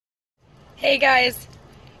Hey guys,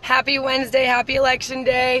 happy Wednesday, happy election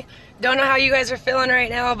day. Don't know how you guys are feeling right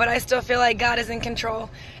now, but I still feel like God is in control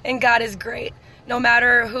and God is great. No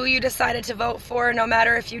matter who you decided to vote for, no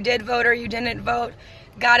matter if you did vote or you didn't vote,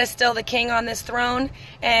 God is still the king on this throne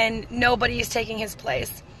and nobody is taking his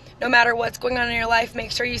place. No matter what's going on in your life,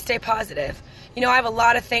 make sure you stay positive. You know, I have a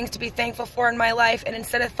lot of things to be thankful for in my life, and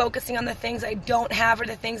instead of focusing on the things I don't have or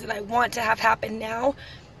the things that I want to have happen now,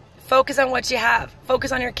 focus on what you have.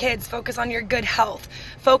 Focus on your kids. Focus on your good health.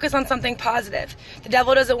 Focus on something positive. The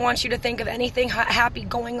devil doesn't want you to think of anything happy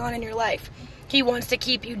going on in your life. He wants to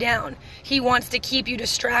keep you down. He wants to keep you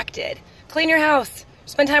distracted. Clean your house.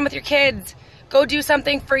 Spend time with your kids. Go do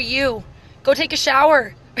something for you. Go take a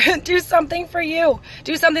shower. Do something for you.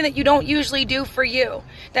 Do something that you don't usually do for you.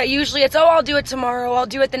 That usually it's, oh, I'll do it tomorrow. I'll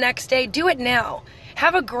do it the next day. Do it now.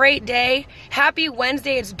 Have a great day. Happy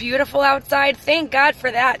Wednesday. It's beautiful outside. Thank God for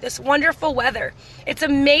that. This wonderful weather. It's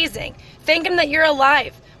amazing. Thank him that you're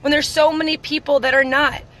alive when there's so many people that are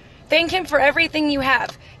not. Thank him for everything you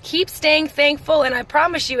have. Keep staying thankful, and I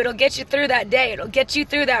promise you it'll get you through that day. It'll get you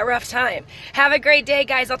through that rough time. Have a great day,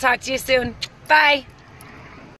 guys. I'll talk to you soon. Bye.